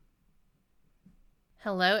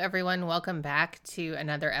Hello, everyone. Welcome back to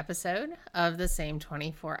another episode of the Same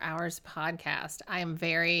 24 Hours podcast. I am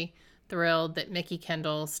very thrilled that Mikki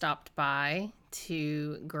Kendall stopped by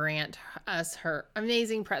to grant us her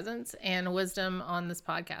amazing presence and wisdom on this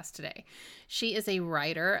podcast today. She is a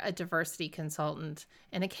writer, a diversity consultant,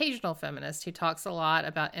 an occasional feminist who talks a lot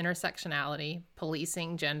about intersectionality,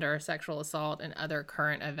 policing, gender, sexual assault, and other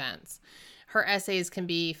current events. Her essays can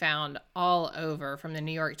be found all over, from the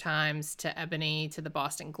New York Times to Ebony to the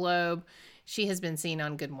Boston Globe. She has been seen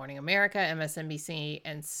on Good Morning America, MSNBC,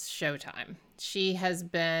 and Showtime. She has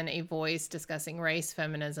been a voice discussing race,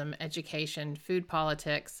 feminism, education, food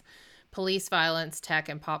politics, police violence, tech,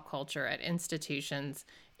 and pop culture at institutions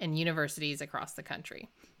and universities across the country.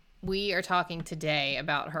 We are talking today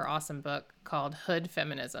about her awesome book called Hood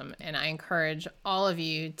Feminism, and I encourage all of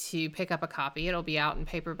you to pick up a copy. It'll be out in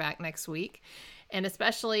paperback next week, and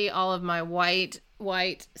especially all of my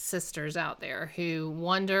white sisters out there who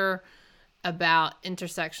wonder about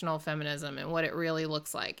intersectional feminism and what it really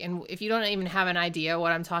looks like. And if you don't even have an idea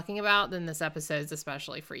what I'm talking about, then this episode is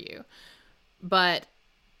especially for you. But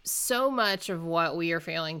so much of what we are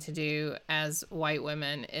failing to do as white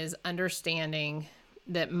women is understanding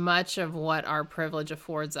that much of what our privilege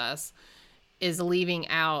affords us is leaving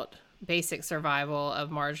out basic survival of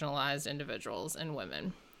marginalized individuals and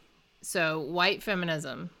women. So white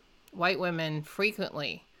feminism, white women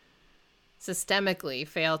frequently, systemically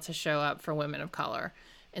fail to show up for women of color.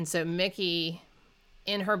 And so Mikki,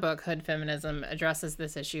 in her book, Hood Feminism, addresses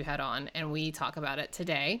this issue head on, and we talk about it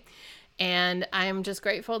today. And I'm just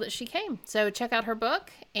grateful that she came. So check out her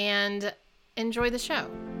book and enjoy the show.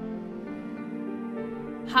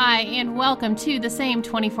 Hi, and welcome to the Same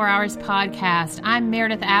 24 Hours podcast. I'm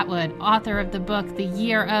Meredith Atwood, author of the book, The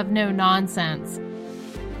Year of No Nonsense.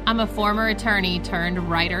 I'm a former attorney turned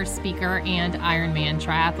writer, speaker, and Ironman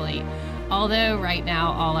triathlete. Although right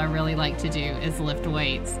now, all I really like to do is lift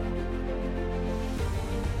weights.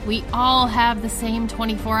 We all have the same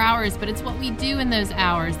 24 hours, but it's what we do in those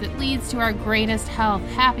hours that leads to our greatest health,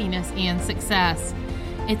 happiness, and success.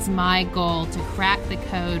 It's my goal to crack the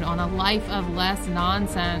code on a life of less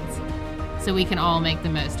nonsense so we can all make the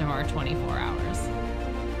most of our 24 hours.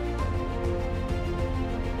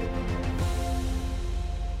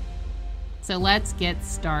 So let's get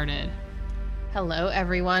started. Hello,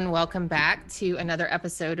 everyone. Welcome back to another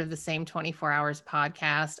episode of the Same 24 Hours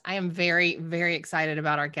podcast. I am very, very excited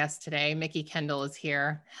about our guest today. Mikki Kendall is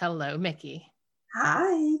here. Hello, Mikki.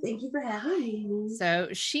 Hi, thank you for having me. So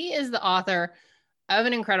she is the author of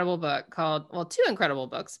an incredible book called, well, two incredible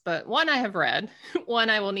books, but one I have read, one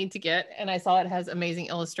I will need to get, and I saw it has amazing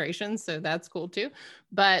illustrations, so that's cool too.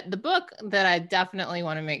 But the book that I definitely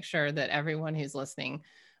want to make sure that everyone who's listening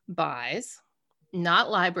buys, not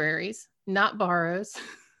libraries, not borrows,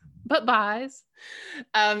 but buys,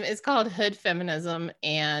 is called Hood Feminism.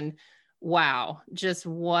 And wow, just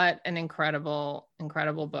what an incredible,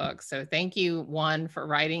 incredible book. So thank you, one, for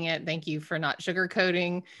writing it. Thank you for not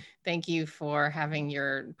sugarcoating. Thank you for having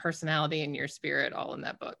your personality and your spirit all in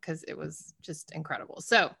that book, because it was just incredible.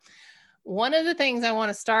 So one of the things I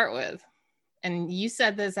want to start with, and you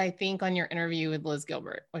said this, I think, on your interview with Liz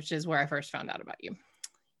Gilbert, which is where I first found out about you.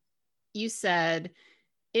 You said,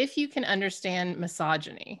 if you can understand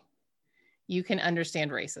misogyny, you can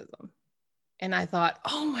understand racism. And I thought,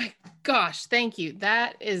 oh my gosh, thank you.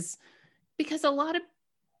 That is because a lot of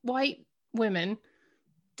white women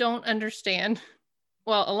don't understand,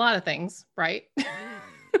 well, a lot of things, right?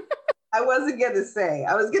 I wasn't going to say.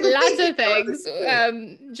 I was going to lots of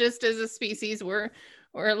things. Just as a species, we're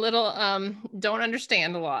a little, don't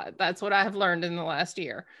understand a lot. That's what I have learned in the last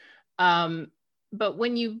year. But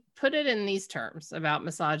when you put it in these terms about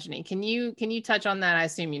misogyny, can you touch on that? I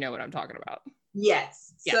assume you know what I'm talking about.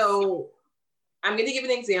 Yes. So I'm going to give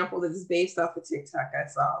an example that is based off a TikTok I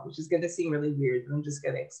saw, which is going to seem really weird, but I'm just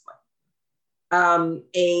going to explain.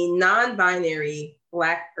 A non-binary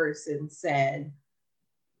Black person said,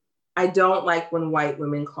 I don't like when white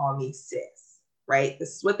women call me cis, right?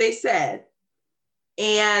 This is what they said.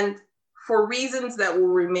 And for reasons that will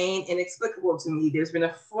remain inexplicable to me, there's been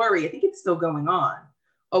a flurry, I think it's still going on,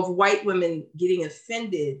 of white women getting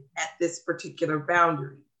offended at this particular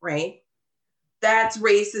boundary, right? That's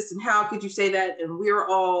racist, and how could you say that? And we're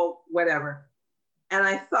all whatever. And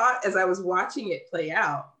I thought, as I was watching it play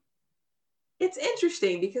out, it's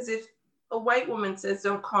interesting, because if a white woman says,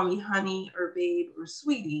 don't call me honey or babe or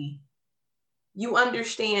sweetie, you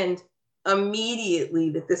understand immediately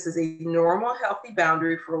that this is a normal, healthy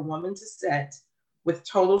boundary for a woman to set with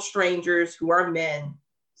total strangers who are men.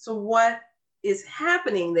 So what is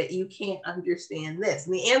happening that you can't understand this?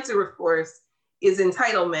 And the answer, of course, is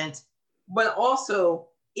entitlement, But also,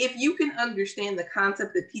 if you can understand the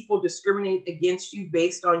concept that people discriminate against you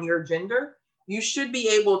based on your gender, you should be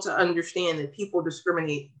able to understand that people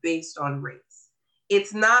discriminate based on race.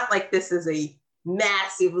 It's not like this is a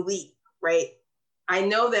massive leap, right? I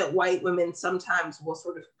know that white women sometimes will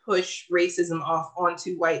sort of push racism off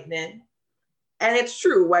onto white men. And it's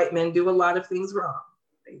true, white men do a lot of things wrong.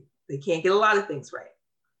 They can't get a lot of things right.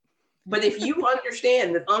 But if you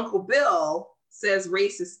understand that Uncle Bill says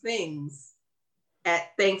racist things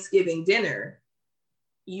at Thanksgiving dinner,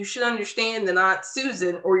 you should understand that Aunt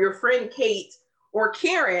Susan or your friend Kate or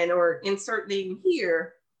Karen, or insert name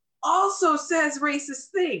here, also says racist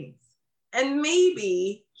things. And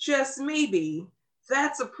maybe, just maybe,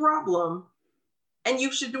 that's a problem. And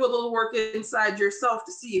you should do a little work inside yourself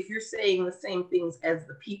to see if you're saying the same things as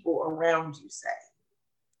the people around you say.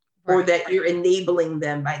 Right. Or that you're enabling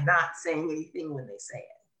them by not saying anything when they say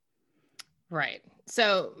it. Right.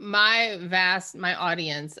 So my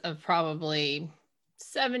audience of probably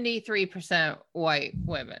 73% white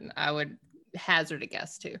women, I would hazard a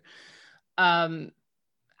guess to. So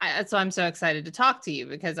I'm so excited to talk to you,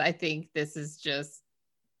 because I think this is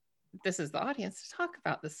the audience to talk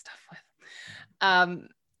about this stuff with.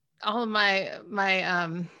 All of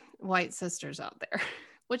my white sisters out there,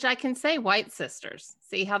 which I can say white sisters.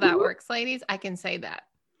 See how that works, ladies? I can say that.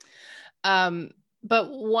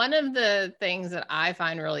 But one of the things that I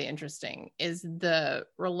find really interesting is the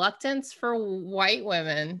reluctance for white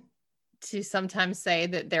women to sometimes say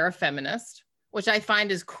that they're a feminist, which I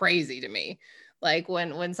find is crazy to me. Like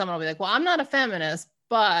when someone will be like, well, I'm not a feminist,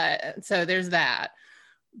 but so there's that.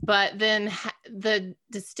 But then the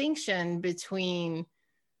distinction between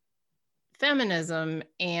feminism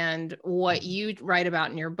and what you write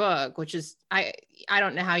about in your book, which is, I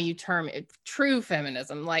don't know how you term it, true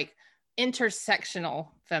feminism, like intersectional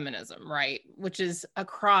feminism, right? Which is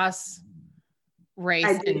across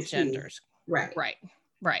race and genders. Right.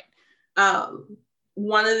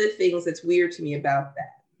 One of the things that's weird to me about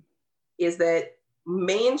that is that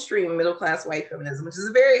mainstream middle-class white feminism, which is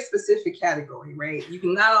a very specific category, right? You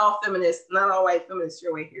can, not all white feminists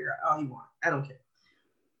your way here all you want. I don't care.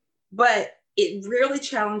 But it really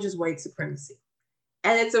challenges white supremacy.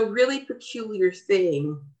 And it's a really peculiar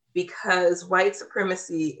thing, because white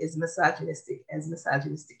supremacy is misogynistic as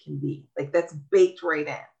misogynistic can be. Like, that's baked right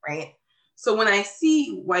in, right? So when I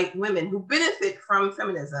see white women who benefit from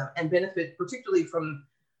feminism and benefit particularly from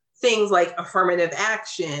things like affirmative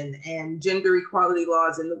action and gender equality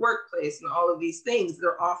laws in the workplace and all of these things that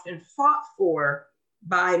are often fought for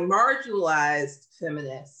by marginalized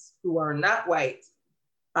feminists who are not white,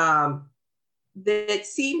 that it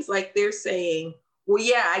seems like they're saying, well,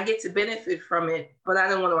 yeah, I get to benefit from it, but I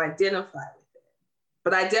don't want to identify with it.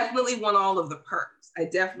 But I definitely want all of the perks. I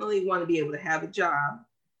definitely want to be able to have a job,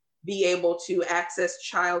 be able to access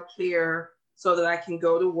childcare so that I can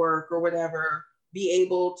go to work or whatever, be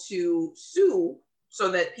able to sue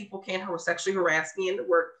so that people can't sexually harass me in the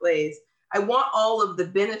workplace. I want all of the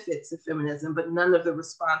benefits of feminism, but none of the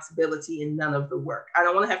responsibility and none of the work. I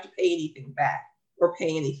don't want to have to pay anything back or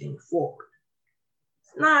pay anything forward.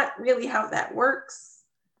 It's not really how that works.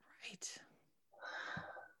 Right.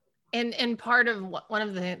 And part of one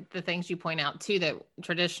of the things you point out too, that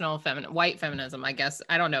traditional white feminism, I guess,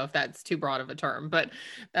 I don't know if that's too broad of a term, but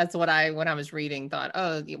that's what when I was reading, thought,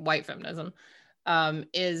 oh, white feminism,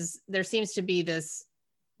 is there seems to be this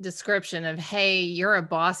description of, hey, you're a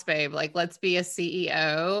boss babe, like let's be a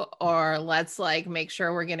CEO, or let's like make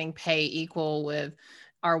sure we're getting pay equal with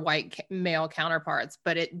our white male counterparts,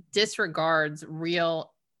 but it disregards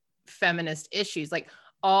real feminist issues. Like,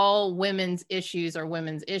 all women's issues are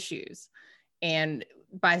women's issues. And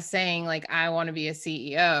by saying like, I want to be a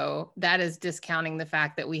CEO, that is discounting the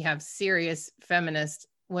fact that we have serious feminist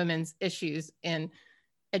women's issues in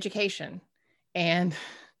education and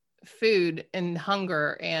food and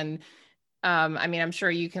hunger. And I mean, I'm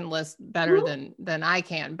sure you can list better than I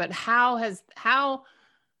can, but how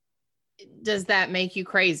does that make you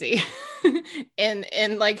crazy?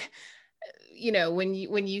 and like, you know, when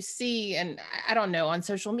you see, and I don't know, on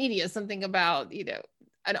social media, something about, you know,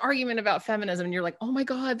 an argument about feminism, and you're like, oh my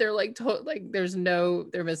God, they're like,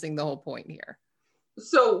 they're missing the whole point here.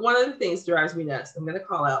 So one of the things that drives me nuts, I'm going to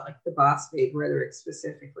call out like the boss babe rhetoric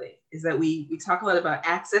specifically, is that we talk a lot about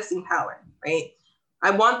accessing power, right?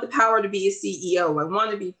 I want the power to be a CEO. I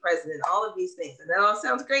want to be president, all of these things. And that all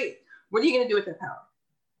sounds great. What are you going to do with that power?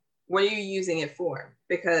 What are you using it for?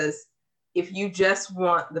 Because if you just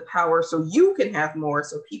want the power so you can have more,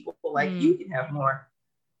 so people like you can have more,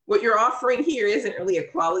 what you're offering here isn't really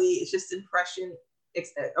equality. It's just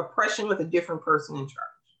oppression with a different person in charge.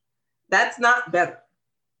 That's not better.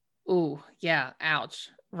 Ooh, yeah. Ouch.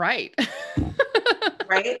 Right.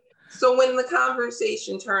 Right? So when the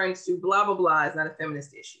conversation turns to blah, blah, blah is not a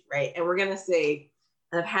feminist issue, right? And we're going to say,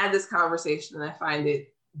 and I've had this conversation and I find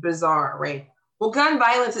it bizarre, right? Well, gun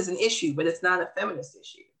violence is an issue, but it's not a feminist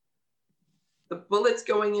issue. The bullets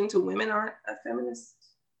going into women aren't a feminist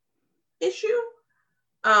issue.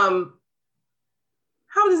 How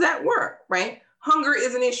does that work, right? Hunger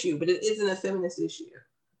is an issue, but it isn't a feminist issue.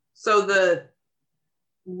 So the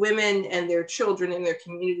women and their children in their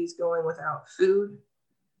communities going without food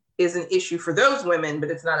is an issue for those women,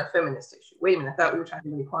 but it's not a feminist issue. Wait a minute, I thought we were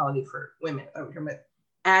talking about equality for women. I thought we were talking about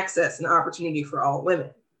access and opportunity for all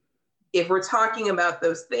women. If we're talking about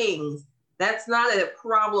those things, that's not a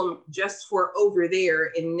problem just for over there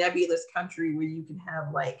in nebulous country where you can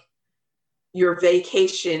have like your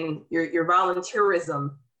vacation, your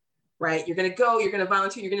volunteerism, right? You're going to go, you're going to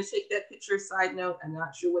volunteer, you're going to take that picture. Side note, I'm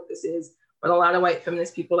not sure what this is, but a lot of white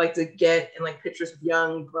feminist people like to get in like pictures of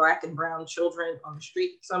young Black and brown children on the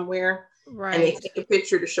street somewhere. Right. And they take a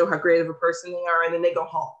picture to show how great of a person they are, and then they go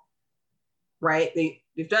home, right?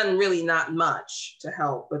 They've done really not much to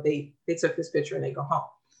help, but they took this picture and they go home.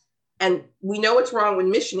 And we know it's wrong when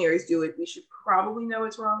missionaries do it. We should probably know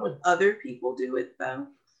it's wrong when other people do it though.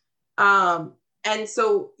 And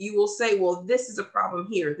so you will say, well, this is a problem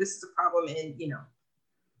here. This is a problem in,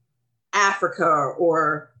 Africa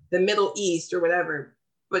or the Middle East or whatever.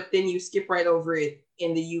 But then you skip right over it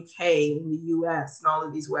in the UK, in the US, and all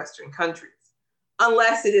of these Western countries.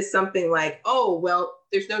 Unless it is something like, oh, well,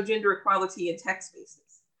 there's no gender equality in tech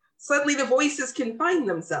spaces. Suddenly the voices can find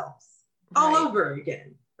themselves all over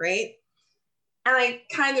again, right? And I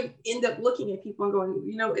kind of end up looking at people and going,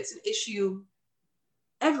 it's an issue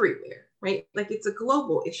everywhere, right? Like it's a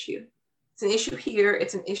global issue. It's an issue here,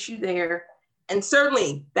 it's an issue there. And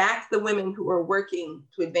certainly back the women who are working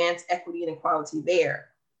to advance equity and equality there.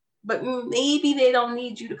 But maybe they don't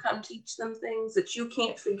need you to come teach them things that you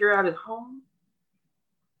can't figure out at home.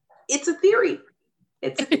 It's a theory.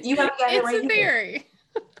 You haven't gotten it right. It's a theory.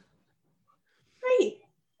 Right.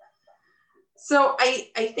 So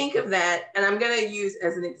I think of that, and I'm going to use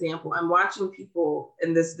as an example, I'm watching people,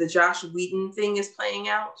 and the Josh Whedon thing is playing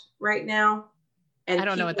out right now. And I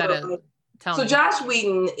don't know what that is. Tell me. Josh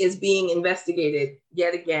Whedon is being investigated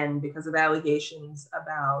yet again because of allegations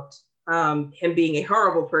about him being a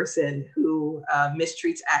horrible person who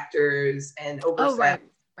mistreats actors and oversteps.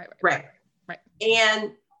 Oh, right.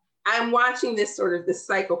 And I'm watching this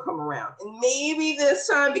cycle come around. And maybe this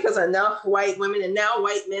time, because enough white women and now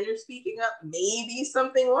white men are speaking up, maybe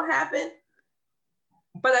something will happen.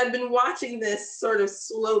 But I've been watching this sort of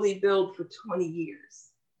slowly build for 20 years,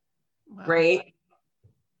 right?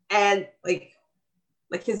 And like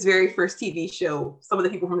his very first TV show, some of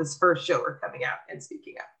the people from his first show are coming out and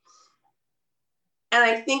speaking up. And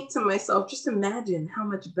I think to myself, just imagine how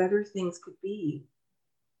much better things could be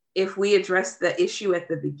if we addressed the issue at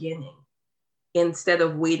the beginning instead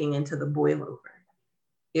of waiting into the boil over.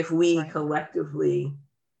 If we collectively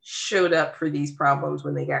showed up for these problems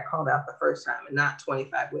when they got called out the first time and not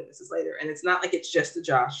 25 witnesses later. And it's not like it's just a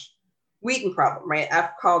Josh Whedon problem, right?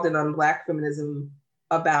 I've called it on Black feminism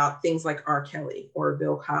about things like R. Kelly or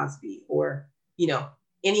Bill Cosby or,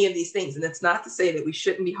 any of these things. And it's not to say that we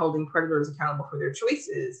shouldn't be holding predators accountable for their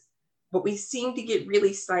choices, but we seem to get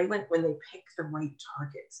really silent when they pick the right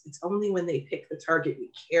targets. It's only when they pick the target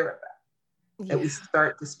we care about that we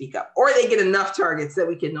start to speak up, or they get enough targets that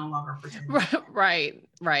we can no longer pretend. Right.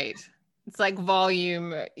 It's like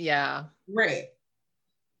volume. Yeah. Right.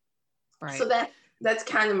 So that's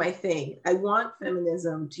kind of my thing. I want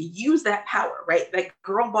feminism to use that power, right? That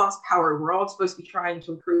girl boss power we're all supposed to be trying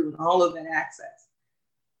to improve, and all of that access.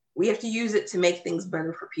 We have to use it to make things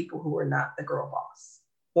better for people who are not the girl boss,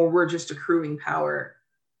 or we're just accruing power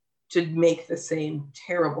to make the same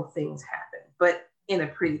terrible things happen, but in a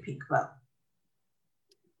pretty pink level.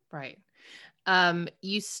 Right.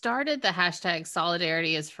 You started the hashtag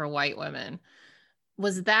Solidarity is for White Women.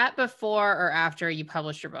 Was that before or after you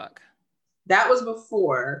published your book? That was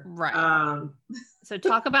before. Right. So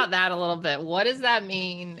talk about that a little bit. What does that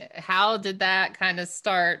mean? How did that kind of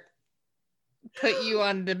put you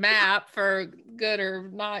on the map for good or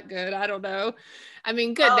not good? I don't know. I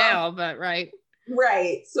mean, good now, but right.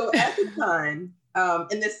 Right. So at the time,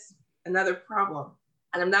 and this another problem,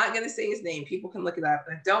 and I'm not going to say his name. People can look it up.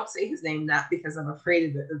 But I don't say his name, not because I'm afraid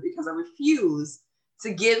of it, but because I refuse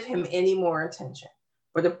to give him any more attention.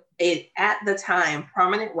 But at the time,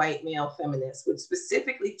 prominent white male feminists would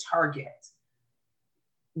specifically target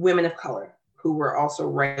women of color who were also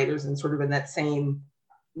writers and sort of in that same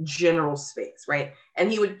general space, right?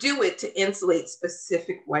 And he would do it to insulate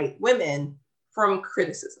specific white women from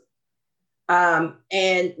criticism.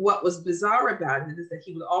 And what was bizarre about it is that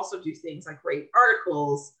he would also do things like write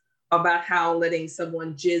articles about how letting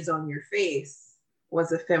someone jizz on your face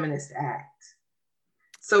was a feminist act.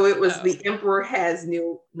 So it was the Emperor Has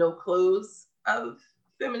No Clothes of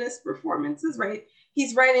feminist performances, right?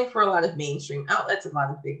 He's writing for a lot of mainstream outlets, a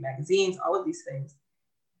lot of big magazines, all of these things.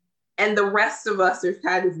 And the rest of us are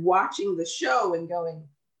kind of watching the show and going,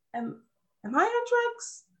 am I on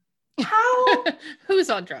drugs? How? Who's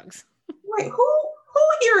on drugs? Wait, who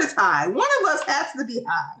here is high? One of us has to be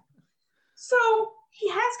high. So he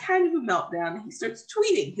has kind of a meltdown and he starts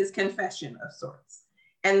tweeting his confession of sorts.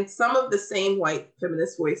 And some of the same white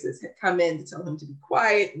feminist voices had come in to tell him to be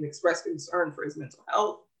quiet and express concern for his mental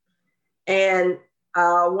health. And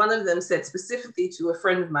one of them said specifically to a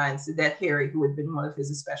friend of mine, Sadet Harry, who had been one of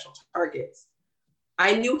his special targets,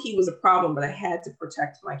 I knew he was a problem, but I had to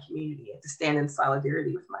protect my community and to stand in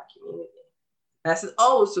solidarity with my community. And I said,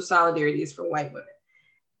 oh, so solidarity is for white women.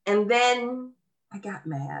 And then I got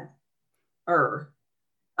mad.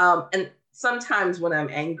 And sometimes when I'm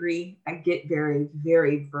angry, I get very,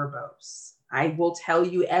 very verbose. I will tell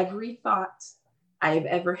you every thought I've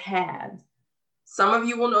ever had. Some of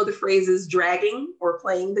you will know the phrases dragging or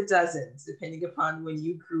playing the dozens, depending upon when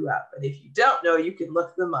you grew up. And if you don't know, you can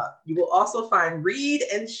look them up. You will also find read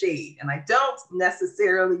and shade. And I don't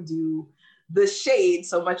necessarily do the shade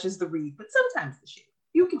so much as the read, but sometimes the shade.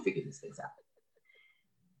 You can figure these things out.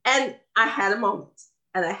 And I had a moment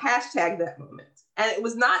and I hashtagged that moment. And it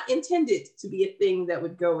was not intended to be a thing that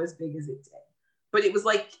would go as big as it did. But it was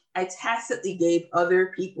like I tacitly gave other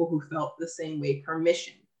people who felt the same way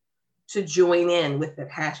permission to join in with that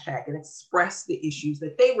hashtag and express the issues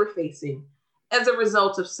that they were facing as a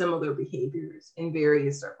result of similar behaviors in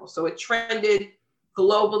various circles. So it trended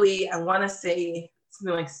globally. I want to say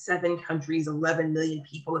something like 7 countries, 11 million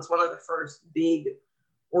people. It's one of the first big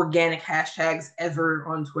organic hashtags ever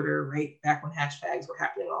on Twitter, right? Back when hashtags were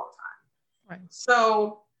happening all the time. Right.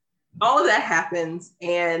 So all of that happens,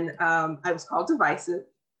 and I was called divisive.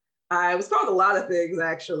 I was called a lot of things,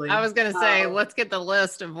 actually. I was going to say, let's get the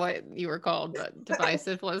list of what you were called, but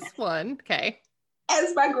divisive was one. Okay.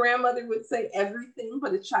 As my grandmother would say, everything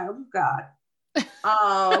but a child of God.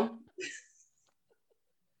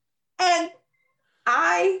 And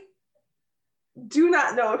I do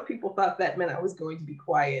not know if people thought that meant I was going to be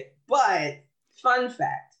quiet, but fun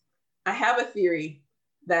fact, I have a theory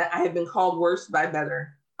that I have been called worse by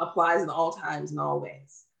better applies in all times and all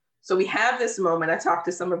ways. So we have this moment. I talked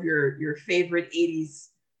to some of your favorite 80s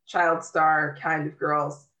child star kind of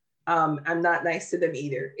girls. I'm not nice to them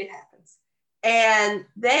either. It happens. And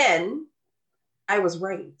then I was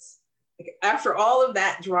right. Like, after all of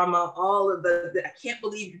that drama, all of the I can't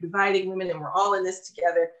believe you're dividing women and we're all in this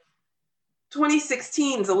together.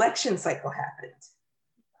 2016's election cycle happened.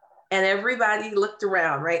 And everybody looked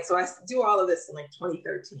around, right? So I do all of this in like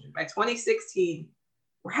 2013. By 2016,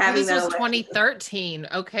 we're having that. This was 2013.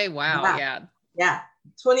 Okay, wow, yeah.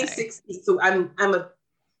 2016. Okay. So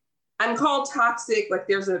I'm called toxic. Like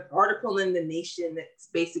there's an article in The Nation that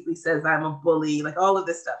basically says I'm a bully. Like all of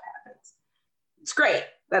this stuff happens. It's great.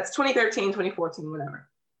 That's 2013, 2014, whatever.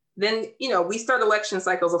 Then, we start election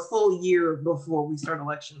cycles a full year before we start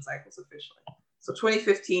election cycles officially. So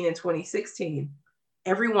 2015 and 2016,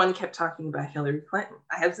 everyone kept talking about Hillary Clinton.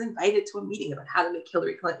 I was invited to a meeting about how to make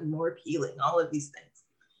Hillary Clinton more appealing, all of these things.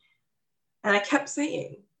 And I kept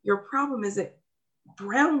saying, your problem isn't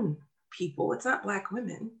brown people. It's not Black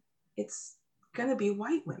women. It's going to be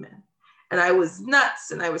white women. And I was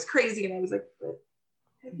nuts and I was crazy. And I was like, but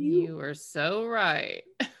have you? You were so right.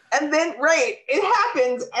 And then, right, it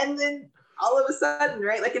happens. And then all of a sudden,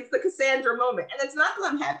 right, like it's the Cassandra moment. And it's not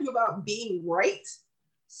that I'm happy about being right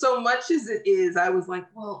so much as it is, I was like,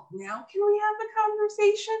 well, now can we have a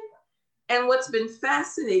conversation? And what's been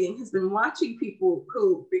fascinating has been watching people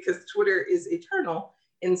who, because Twitter is eternal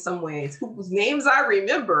in some ways, whose names I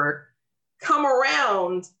remember, come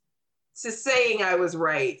around to saying I was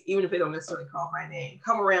right, even if they don't necessarily call my name,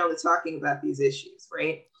 come around to talking about these issues,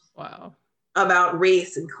 right? Wow. About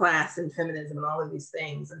race and class and feminism and all of these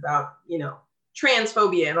things, about,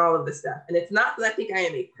 transphobia and all of this stuff. And it's not that I think I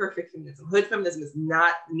am a perfect feminism. Hood feminism is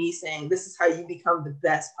not me saying this is how you become the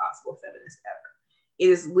best possible feminist ever. It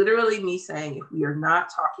is literally me saying if we are not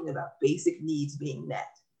talking about basic needs being met,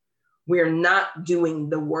 we're not doing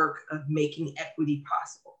the work of making equity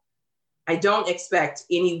possible. I don't expect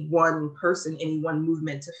any one person, any one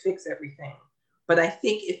movement to fix everything. But I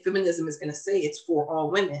think if feminism is going to say it's for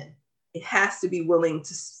all women, it has to be willing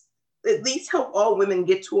to at least help all women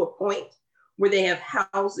get to a point where they have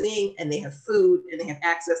housing and they have food and they have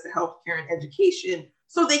access to healthcare and education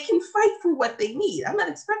so they can fight for what they need. I'm not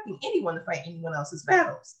expecting anyone to fight anyone else's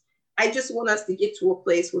battles. I just want us to get to a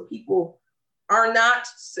place where people are not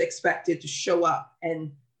expected to show up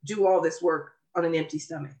and do all this work on an empty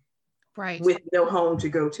stomach. Right. With no home to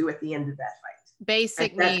go to at the end of that fight.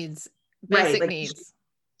 Basic needs. Basic needs.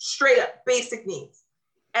 Straight up basic needs.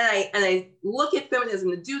 And I look at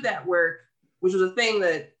feminism to do that work, which was a thing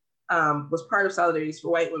that was part of Solidarities for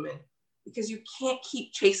White Women, because you can't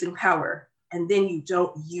keep chasing power and then you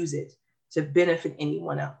don't use it to benefit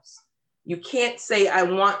anyone else. You can't say, I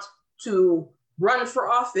want to run for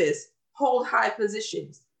office, hold high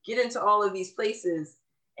positions, get into all of these places,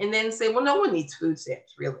 and then say, well, no one needs food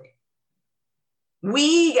stamps, really.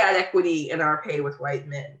 We got equity in our pay with white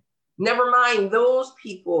men. Never mind those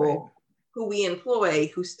people who we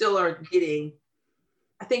employ who still aren't getting,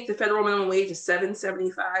 I think the federal minimum wage is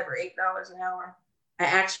 $7.75 or $8 an hour. I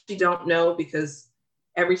actually don't know, because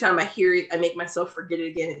every time I hear it, I make myself forget it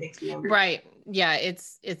again. It makes me angry. Right. Yeah,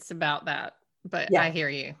 it's about that. But yeah. I hear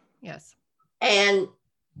you. Yes. And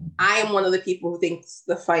I am one of the people who thinks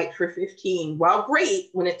the fight for 15, while great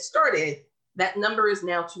when it started, that number is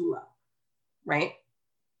now too low, right?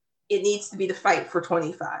 It needs to be the fight for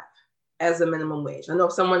 25 as a minimum wage. I know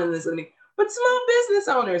someone in this, but small business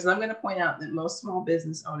owners, and I'm going to point out that most small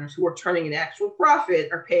business owners who are turning an actual profit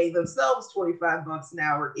are paying themselves $25 an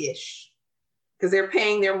hour-ish, because they're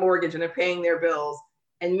paying their mortgage and they're paying their bills.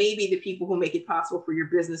 And maybe the people who make it possible for your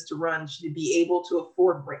business to run should be able to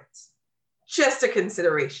afford rent. Just a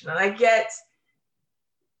consideration. And I get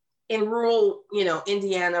in rural,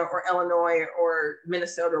 Indiana or Illinois or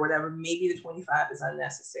Minnesota or whatever, maybe the 25 is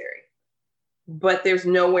unnecessary. But there's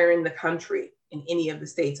nowhere in the country, in any of the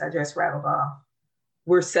states I just rattled off,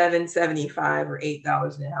 where $7.75 or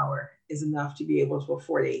 $8 an hour is enough to be able to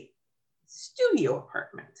afford a studio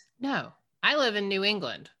apartment. No, I live in New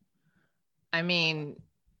England. I mean,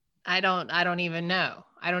 I don't even know.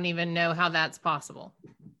 I don't even know how that's possible.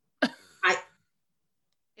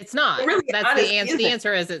 It's not. Really, that's the answer. The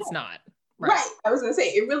answer is it's not. Right. I was going to say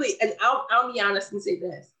it really, and I'll be honest and say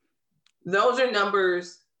this. Those are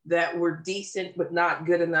numbers that were decent, but not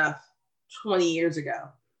good enough 20 years ago.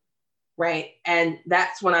 Right. And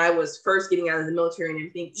that's when I was first getting out of the military and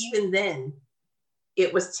everything. Even then,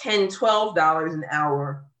 it was $10, $12 an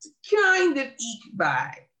hour to kind of eke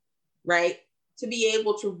by, right? To be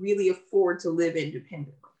able to really afford to live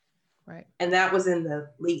independently. Right. And that was in the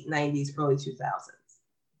late 90s, early 2000s.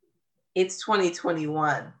 It's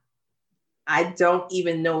 2021. I don't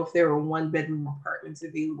even know if there are 1-bedroom apartments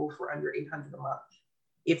available for under $800 a month.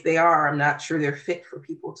 If they are, I'm not sure they're fit for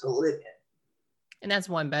people to live in. And that's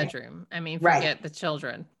 1 bedroom. I mean, forget the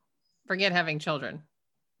children. Forget having children.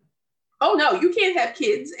 Oh, no, you can't have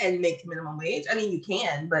kids and make minimum wage. I mean, you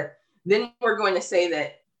can, but then we're going to say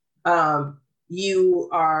that you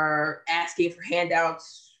are asking for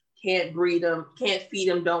handouts, can't breed them, can't feed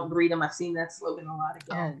them, don't breed them. I've seen that slogan a lot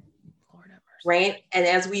again. Oh, Lord have mercy. Right? And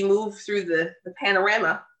as we move through the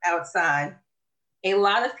panorama outside, a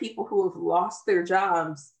lot of people who have lost their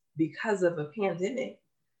jobs because of a pandemic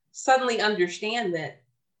suddenly understand that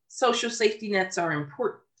social safety nets are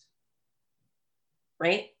important,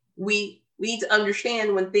 right? We need to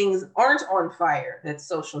understand when things aren't on fire that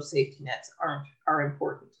social safety nets are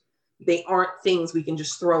important. They aren't things we can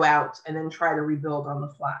just throw out and then try to rebuild on the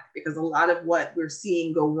fly, because a lot of what we're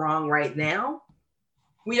seeing go wrong right now,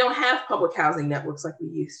 we don't have public housing networks like we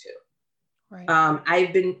used to. Right.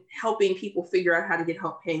 I've been helping people figure out how to get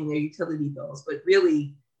help paying their utility bills, but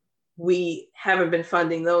really we haven't been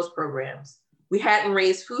funding those programs. We hadn't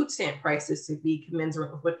raised food stamp prices to be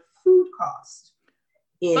commensurate with what food costs.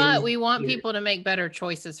 But we want people to make better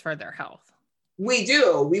choices for their health. We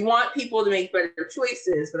do. We want people to make better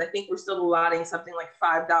choices, but I think we're still allotting something like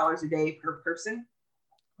 $5 a day per person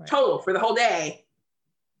total for the whole day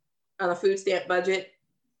on a food stamp budget.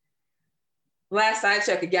 Last I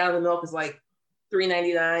checked, a gallon of milk is like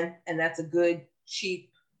 $3.99, and that's a good,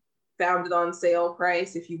 cheap, founded on sale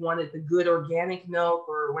price. If you wanted the good organic milk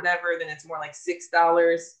or whatever, then it's more like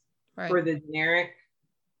 $6 for the generic,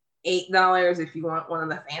 $8 if you want one of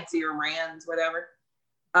the fancier brands, whatever.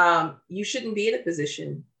 You shouldn't be in a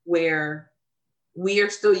position where we are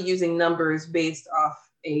still using numbers based off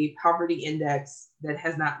a poverty index that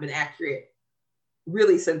has not been accurate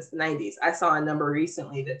really since the 90s. I saw a number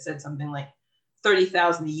recently that said something like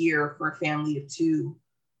 $30,000 a year for a family of 2.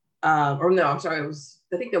 I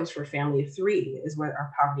think that was for a family of 3 is what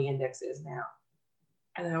our poverty index is now.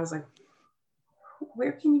 And I was like,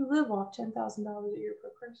 where can you live off $10,000 a year per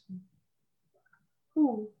person?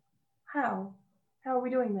 Who? How? How are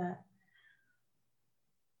we doing that?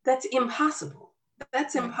 That's impossible.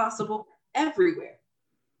 That's impossible everywhere.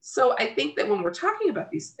 So I think that when we're talking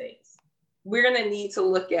about these things, we're going to need to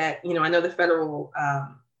look at, I know the federal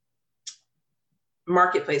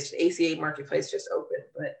marketplace, the ACA marketplace just opened,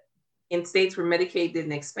 but in states where Medicaid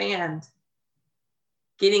didn't expand,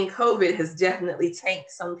 getting COVID has definitely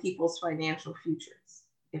tanked some people's financial futures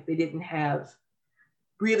if they didn't have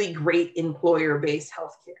really great employer-based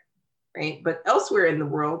healthcare, right? But elsewhere in the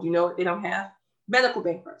world, they don't have medical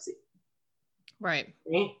bankruptcy. Right.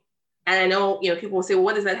 And I know, people will say, well,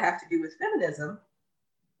 what does that have to do with feminism?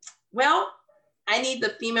 Well, I need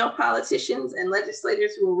the female politicians and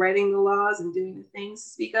legislators who are writing the laws and doing the things to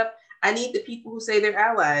speak up. I need the people who say they're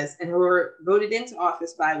allies and who are voted into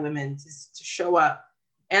office by women to show up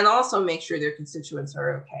and also make sure their constituents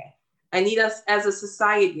are okay. I need us as a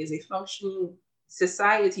society, as a functioning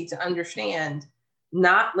society, to understand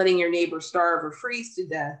not letting your neighbor starve or freeze to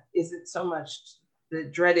death isn't so much the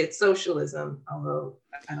dreaded socialism, although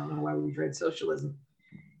I don't know why we dread socialism,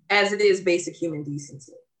 as it is basic human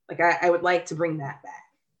decency. Like I would like to bring that back.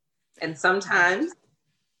 And sometimes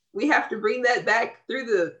we have to bring that back through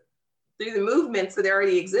the movements that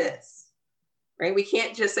already exist, right? We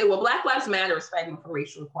can't just say, well, Black Lives Matter is fighting for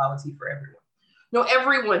racial equality for everyone. No,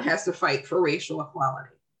 everyone has to fight for racial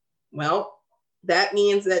equality. Well, that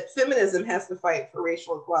means that feminism has to fight for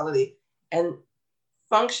racial equality. And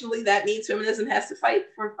functionally, that means feminism has to fight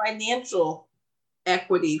for financial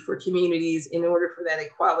equity for communities in order for that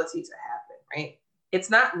equality to happen, right? It's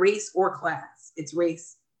not race or class. It's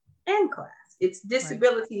race and class. It's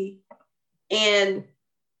disability and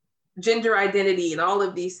gender identity and all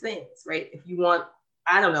of these things, right? If you want,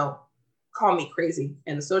 I don't know, call me crazy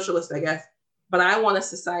and a socialist, I guess, but I want a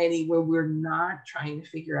society where we're not trying to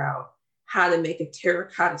figure out how to make a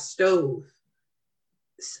terracotta stove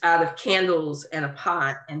out of candles and a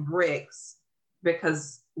pot and bricks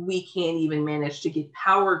because we can't even manage to get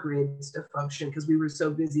power grids to function because we were so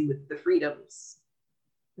busy with the freedoms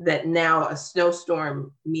that now a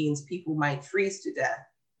snowstorm means people might freeze to death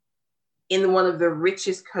in one of the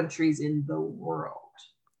richest countries in the world.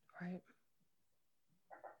 Right.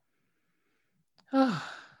 Oh,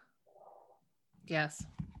 yes.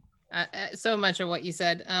 So much of what you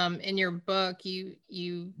said in your book,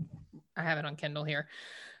 I have it on Kindle here.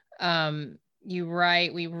 You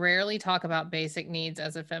write, we rarely talk about basic needs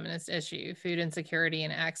as a feminist issue. Food insecurity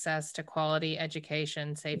and access to quality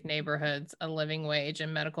education, safe neighborhoods, a living wage,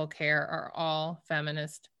 and medical care are all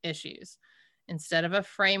feminist issues. Instead of a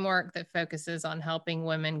framework that focuses on helping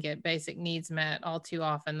women get basic needs met, all too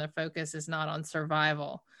often the focus is not on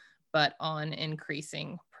survival, but on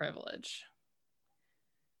increasing privilege.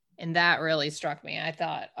 And that really struck me. I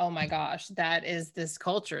thought, oh my gosh, that is this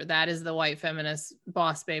culture. That is the white feminist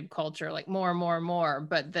boss babe culture, like more, more, more.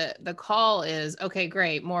 But the call is, okay,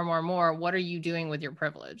 great, more, more, more. What are you doing with your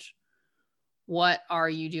privilege? What are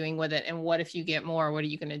you doing with it? And what if you get more? What are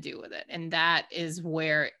you going to do with it? And that is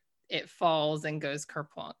where it falls and goes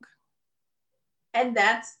kerplunk. And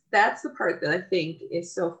that's the part that I think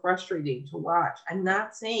is so frustrating to watch. I'm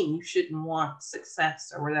not saying you shouldn't want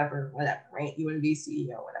success or whatever, right? You want to be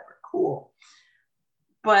CEO, whatever, cool.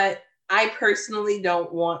 But I personally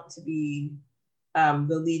don't want to be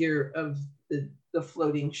the leader of the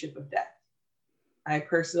floating ship of death. I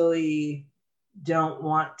personally don't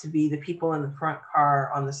want to be the people in the front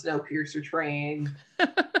car on the Snowpiercer train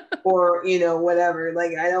or, whatever.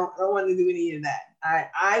 Like, I don't want to do any of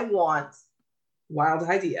that. I want, wild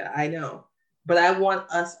idea, I know, but I want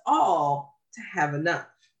us all to have enough.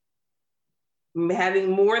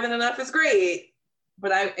 Having more than enough is great,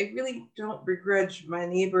 but I really don't begrudge my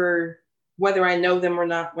neighbor, whether I know them or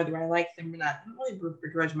not, whether I like them or not. I don't really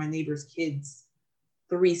begrudge my neighbor's kids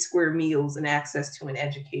 3 square meals and access to an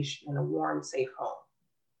education and a warm, safe home.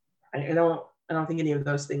 I don't think any of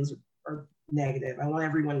those things are negative. I want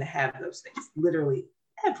everyone to have those things, literally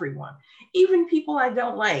everyone, even people I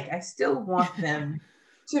don't like. I still want them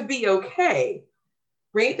to be okay,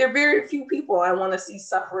 right? There are very few people I want to see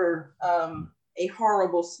suffer a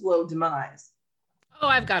horrible, slow demise. Oh,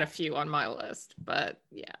 I've got a few on my list, but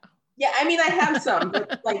yeah. Yeah, I mean, I have some,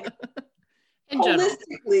 but like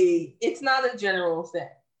holistically, it's not a general thing,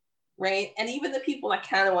 right? And even the people I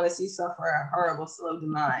kind of want to see suffer a horrible, slow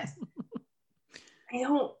demise, I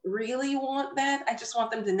don't really want that. I just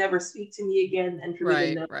want them to never speak to me again and for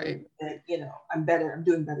me to know that, I'm better, I'm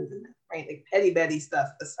doing better than them, right? Like petty Betty stuff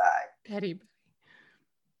aside. Petty Betty.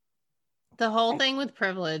 The whole thing with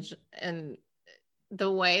privilege and the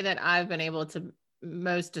way that I've been able to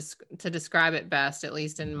to describe it best, at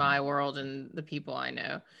least in my world and the people I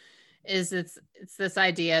know, is it's this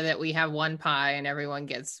idea that we have one pie and everyone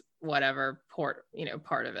gets whatever part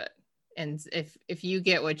of it. And if you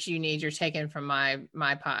get what you need, you're taking from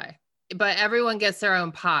my pie. But everyone gets their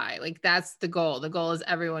own pie. Like, that's the goal. The goal is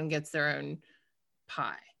everyone gets their own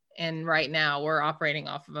pie. And right now we're operating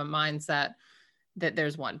off of a mindset that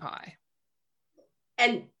there's one pie.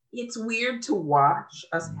 And it's weird to watch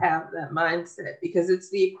us have that mindset, because it's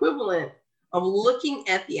the equivalent of looking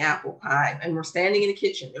at the apple pie, and we're standing in the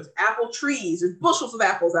kitchen. There's apple trees, there's bushels of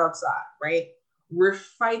apples outside, right? We're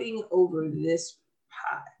fighting over this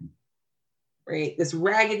pie, right? This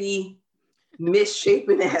raggedy,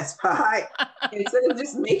 misshapen ass pie, instead of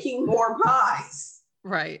just making more pies.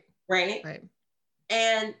 Right. Right. Right.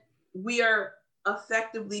 And we are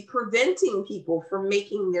effectively preventing people from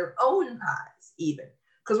making their own pies, even.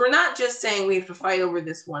 Because we're not just saying we have to fight over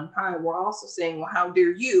this one pie. We're also saying, well, how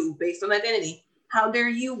dare you, based on identity, how dare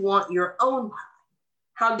you want your own pie?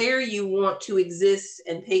 How dare you want to exist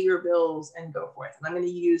and pay your bills and go forth? And I'm going to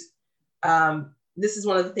use, this is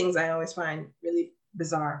one of the things I always find really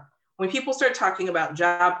bizarre. When people start talking about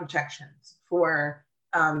job protections for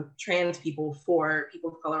trans people, for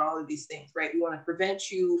people of color, all of these things, right? We want to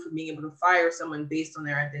prevent you from being able to fire someone based on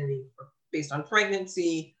their identity, based on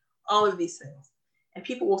pregnancy, all of these things. And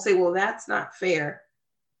people will say, well, that's not fair.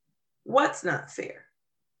 What's not fair?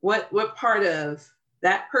 What part of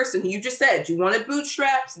that person, you just said you wanted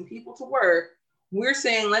bootstraps and people to work. We're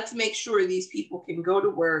saying, let's make sure these people can go to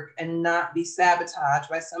work and not be sabotaged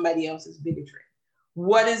by somebody else's bigotry.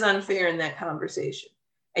 What is unfair in that conversation?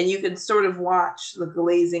 And you can sort of watch the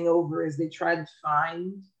glazing over as they try to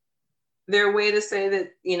find their way to say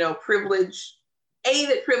that, you know, privilege, A,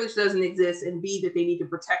 that privilege doesn't exist, and B, that they need to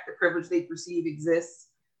protect the privilege they perceive exists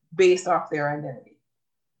based off their identity.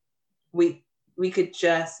 We could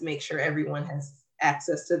just make sure everyone has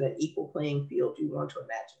access to that equal playing field you want to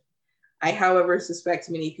imagine. I, however, suspect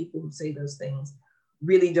many people who say those things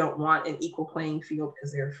really don't want an equal playing field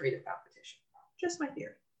because they're afraid of competition. Just my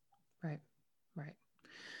theory. Right. Right.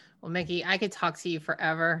 Well, Mikki, I could talk to you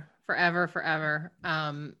forever.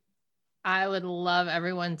 I would love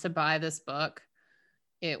everyone to buy this book.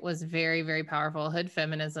 It was very, very powerful. Hood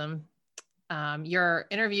Feminism. Your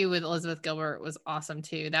interview with Elizabeth Gilbert was awesome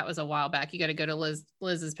too. That was a while back. You got to go to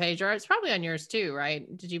Liz's page, or it's probably on yours too, right?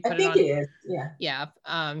 Did you put it on? I think it is. Yeah. Yeah.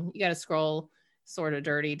 You got to scroll sort of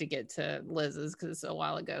dirty to get to Liz's because it's a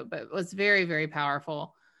while ago, but it was very, very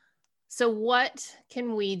powerful. So what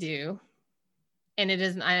can we do? And it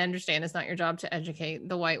isn't, I understand it's not your job to educate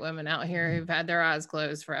the white women out here who've had their eyes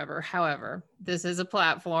closed forever. However, this is a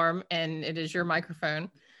platform and it is your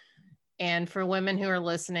microphone. And for women who are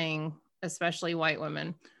listening, especially white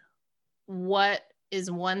women, what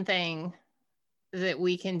is one thing that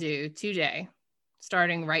we can do today,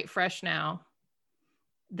 starting right fresh now,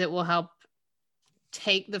 that will help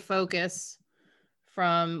take the focus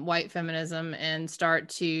from white feminism and start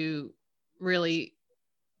to really,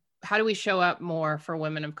 how do we show up more for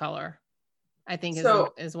women of color? I think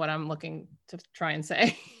is what I'm looking to try and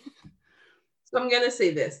say. So I'm going to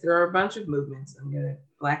say this. There are a bunch of movements.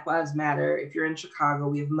 Black Lives Matter. If you're in Chicago,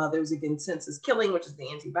 we have Mothers Against Senseless Killing, which is the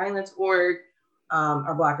anti-violence org.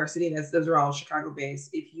 Our Block Our City, those are all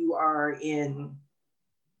Chicago-based. If you are in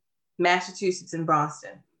Massachusetts and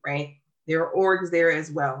Boston, right? There are orgs there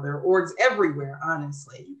as well. There are orgs everywhere,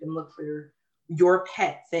 honestly. You can look for your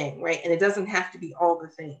pet thing, right? And it doesn't have to be all the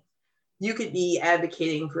things. You could be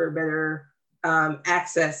advocating for better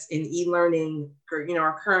access in e-learning, for, you know,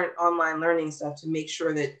 our current online learning stuff, to make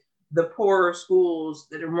sure that the poorer schools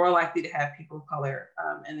that are more likely to have people of color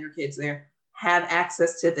and their kids there have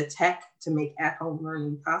access to the tech to make at-home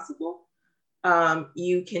learning possible.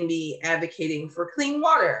 You can be advocating for clean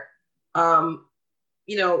water,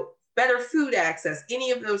 you know, better food access,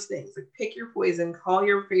 any of those things. Like, pick your poison, call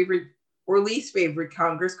your favorite or least favorite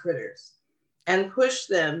Congress critters, and push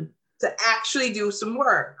them to actually do some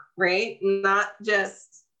work, right? Not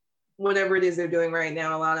just whatever it is they're doing right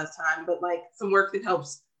now a lot of the time, but like some work that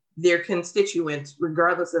helps their constituents,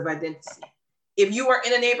 regardless of identity. If you are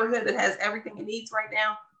in a neighborhood that has everything it needs right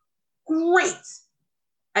now, great.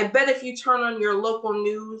 I bet if you turn on your local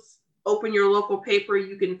news, open your local paper,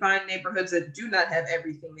 you can find neighborhoods that do not have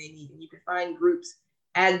everything they need. And you can find groups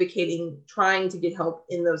advocating, trying to get help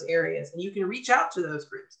in those areas. And you can reach out to those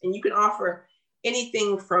groups, and you can offer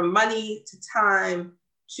anything from money to time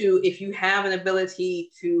to, if you have an ability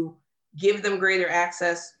to give them greater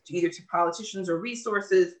access to either to politicians or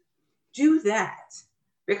resources, do that.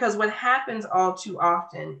 Because what happens all too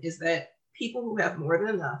often is that people who have more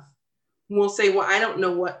than enough will say, well, I don't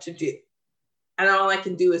know what to do, and all I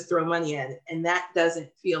can do is throw money at it. And that doesn't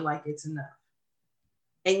feel like it's enough.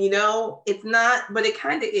 And, you know, it's not, but it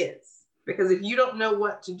kind of is. Because if you don't know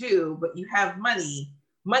what to do, but you have money,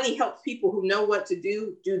 money helps people who know what to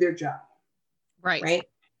do their job. Right.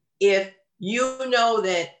 If you know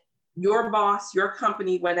that your boss, your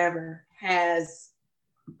company, whatever, has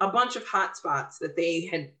a bunch of hotspots that they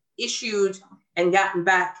had issued and gotten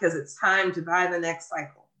back because it's time to buy the next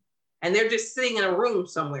cycle, and they're just sitting in a room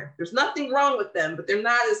somewhere. There's nothing wrong with them, but they're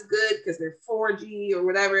not as good because they're 4G or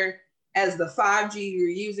whatever as the 5G you're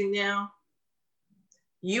using now.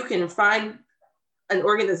 You can find an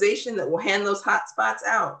organization that will hand those hotspots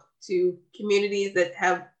out to communities that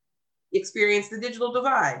have experienced the digital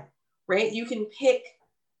divide, right? You can pick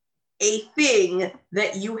a thing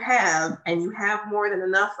that you have and you have more than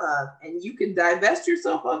enough of, and you can divest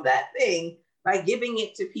yourself of that thing by giving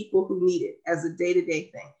it to people who need it as a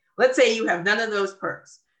day-to-day thing. Let's say you have none of those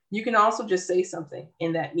perks. You can also just say something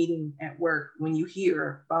in that meeting at work when you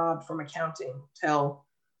hear Bob from accounting tell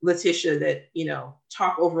Letitia that,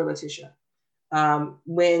 talk over Letitia.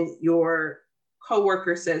 When your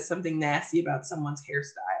coworker says something nasty about someone's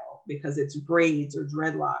hairstyle because it's braids or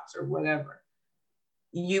dreadlocks or whatever,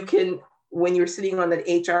 you can, when you're sitting on that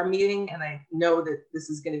HR meeting, and I know that this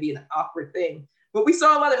is going to be an awkward thing, but we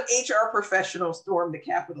saw a lot of HR professionals storm the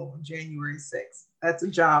Capitol on January 6th. That's a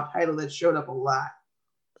job title that showed up a lot.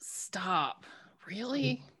 Stop.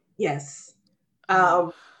 Really? Yes. There's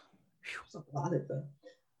a lot of them.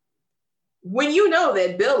 When you know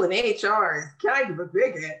that Bill in HR is kind of a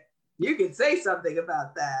bigot, you can say something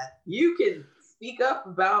about that. You can speak up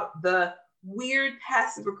about the weird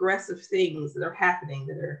passive-aggressive things that are happening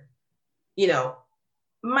that are,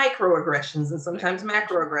 microaggressions and sometimes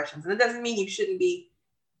macroaggressions. And it doesn't mean you shouldn't be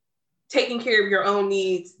taking care of your own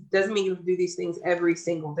needs. Doesn't mean you have to do these things every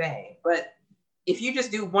single day. But if you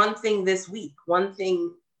just do one thing this week, one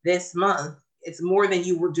thing this month, it's more than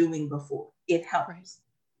you were doing before. It helps. Right.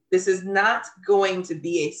 This is not going to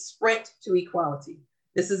be a sprint to equality.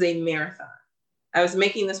 This is a marathon. I was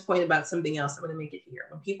making this point about something else. I'm going to make it here.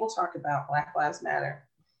 When people talk about Black Lives Matter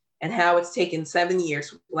and how it's taken 7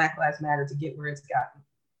 years for Black Lives Matter to get where it's gotten.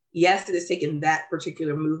 Yes, it has taken that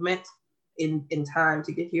particular movement in time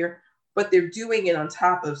to get here, but they're doing it on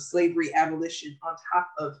top of slavery abolition, on top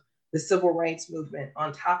of the civil rights movement,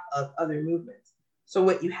 on top of other movements. So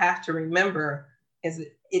what you have to remember is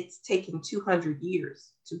that it's taken 200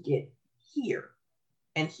 years to get here,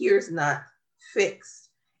 and here's not fixed.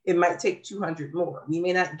 It might take 200 more. We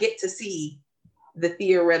may not get to see the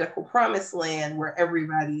theoretical promised land where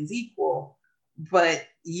everybody is equal, but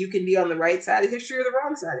you can be on the right side of history or the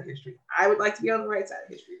wrong side of history. I would like to be on the right side of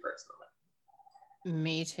history personally.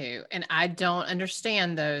 Me too. And I don't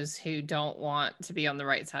understand those who don't want to be on the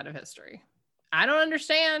right side of history. I don't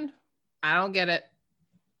understand. I don't get it.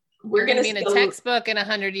 We're going to be in a textbook in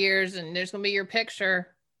 100 years and there's going to be your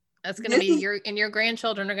picture. That's going to be your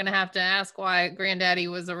grandchildren are going to have to ask why granddaddy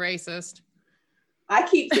was a racist. I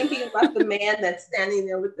keep thinking about the man that's standing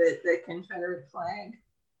there with the Confederate flag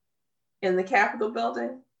in the Capitol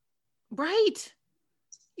building. Right.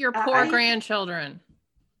 Your poor grandchildren.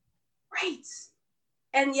 Right.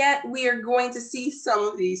 And yet we are going to see some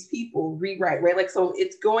of these people rewrite, right? Like, so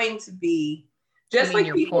it's going to be just like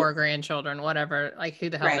your poor grandchildren, whatever, like who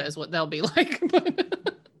the hell knows what they'll be like.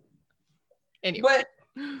 Anyway.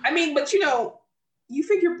 But you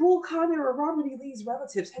figure Bull Connor or Robert E. Lee's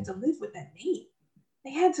relatives had to live with that name.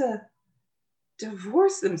 They had to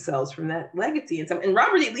divorce themselves from that legacy. And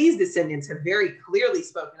Robert E. Lee's descendants have very clearly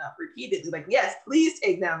spoken up repeatedly, like, yes, please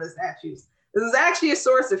take down the statues. This is actually a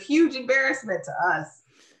source of huge embarrassment to us.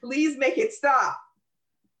 Please make it stop.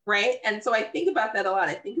 Right? And so I think about that a lot.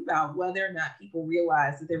 I think about whether or not people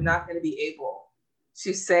realize that they're not going to be able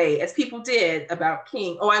to say, as people did about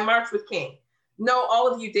King, oh, I marched with King. No,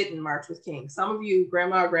 all of you didn't march with King. Some of you,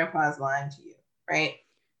 grandma or grandpa is lying to you, right?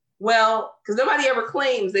 Well, because nobody ever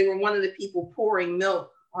claims they were one of the people pouring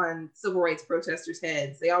milk on civil rights protesters'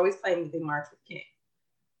 heads. They always claim that they marched with King.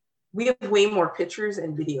 We have way more pictures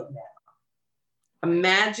and video now.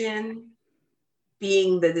 Imagine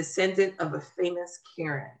being the descendant of a famous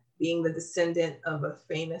Karen, being the descendant of a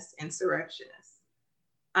famous insurrectionist.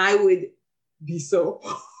 I would be so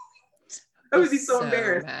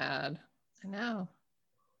embarrassed. Mad.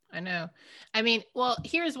 I know. I mean, well,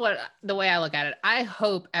 here's the way I look at it. I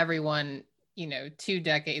hope everyone, 2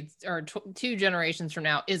 decades or 2 generations from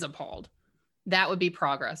now is appalled. That would be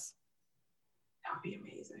progress. That would be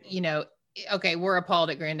amazing. Okay, we're appalled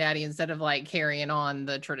at granddaddy instead of like carrying on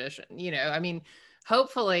the tradition. I mean,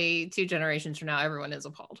 hopefully 2 generations from now, everyone is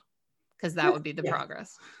appalled because that would be the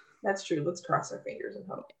progress. That's true. Let's cross our fingers and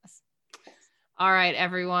hope. Yes. All right,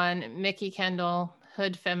 everyone. Mikki, Kendall,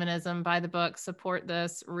 Hood Feminism, buy the book, support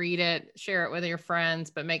this, read it, share it with your friends,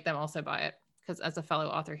 but make them also buy it because as a fellow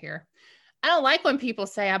author here. I don't like when people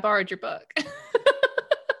say I borrowed your book.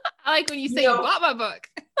 I like when you say you bought my book.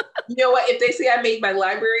 You know what? If they say I made my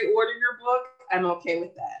library order your book, I'm okay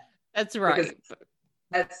with that. That's right.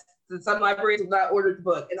 Some libraries will not order the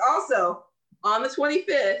book. And also, on the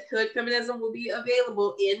 25th, Hood Feminism will be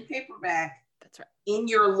available in paperback. That's right. In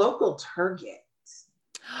your local Target.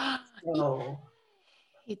 So,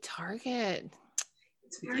 a Target.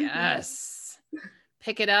 Yes.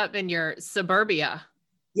 Pick it up in your suburbia.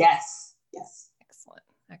 Yes.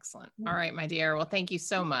 Excellent. All right, my dear. Well, thank you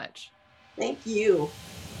so much. Thank you.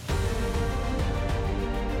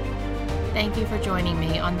 Thank you for joining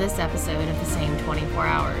me on this episode of The Same 24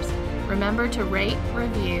 Hours. Remember to rate,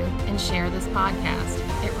 review, and share this podcast.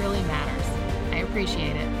 It really matters. I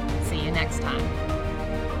appreciate it. See you next time.